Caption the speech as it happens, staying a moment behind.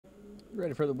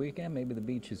Ready for the weekend? Maybe the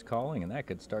beach is calling, and that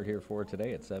could start here for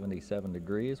today at 77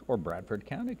 degrees. Or Bradford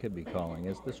County could be calling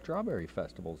as the Strawberry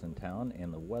Festival's in town,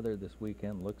 and the weather this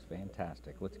weekend looks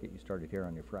fantastic. Let's get you started here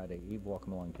on your Friday Eve.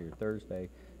 Welcome along to your Thursday.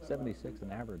 76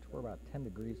 an average. We're about 10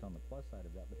 degrees on the plus side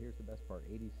of that, but here's the best part.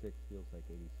 86 feels like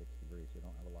 86 degrees. You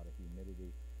don't have a lot of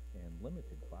humidity and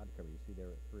limited cloud cover. You see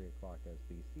there at 3 o'clock as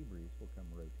the sea breeze will come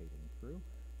rotating through.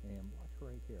 And watch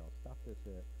right here. I'll stop this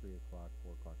at 3 o'clock,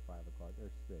 4 o'clock, 5 o'clock.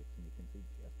 There's 6, and you can see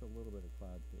just a little bit of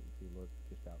clouds if you look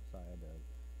just outside of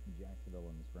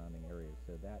Jacksonville and the surrounding areas.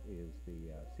 So that is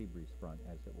the sea breeze front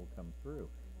as it will come through.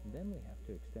 And then we have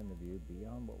to extend the view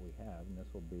beyond what we have, and this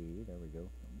will be, there we go,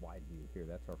 wide view here.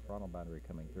 That's our frontal boundary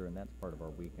coming through, and that's part of our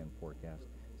weekend forecast.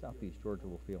 Southeast Georgia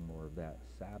will feel more of that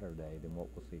Saturday than what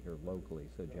we'll see here locally.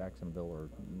 So Jacksonville, or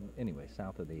anyway,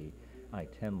 south of the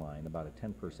I-10 line, about a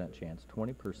 10% chance,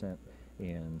 20%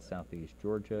 in southeast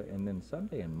Georgia. And then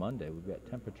Sunday and Monday, we've got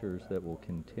temperatures that will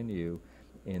continue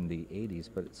in the 80s,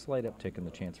 but a slight uptick in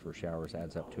the chance for showers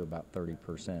adds up to about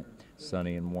 30%.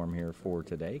 Sunny and warm here for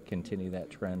today. Continue that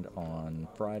trend on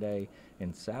Friday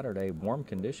and Saturday. Warm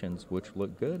conditions, which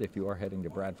look good if you are heading to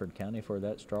Bradford County for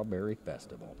that Strawberry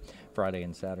Festival. Friday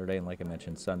and Saturday, and like I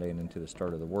mentioned, Sunday and into the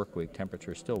start of the work week,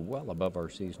 temperatures still well above our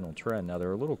seasonal trend. Now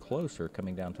they're a little closer,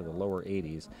 coming down to the lower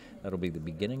 80s. That'll be the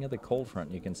beginning of the cold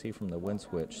front. You can see from the wind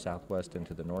switch southwest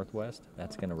into the northwest.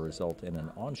 That's going to result in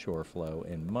an onshore flow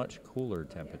and much cooler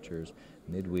temperatures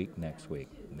midweek next week.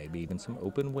 Maybe even some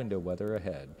open window weather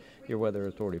ahead. Your Weather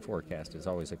Authority forecast is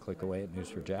always a click away at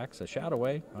News4JAX, a shout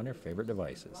away on your favorite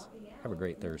devices. Have a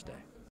great Thursday.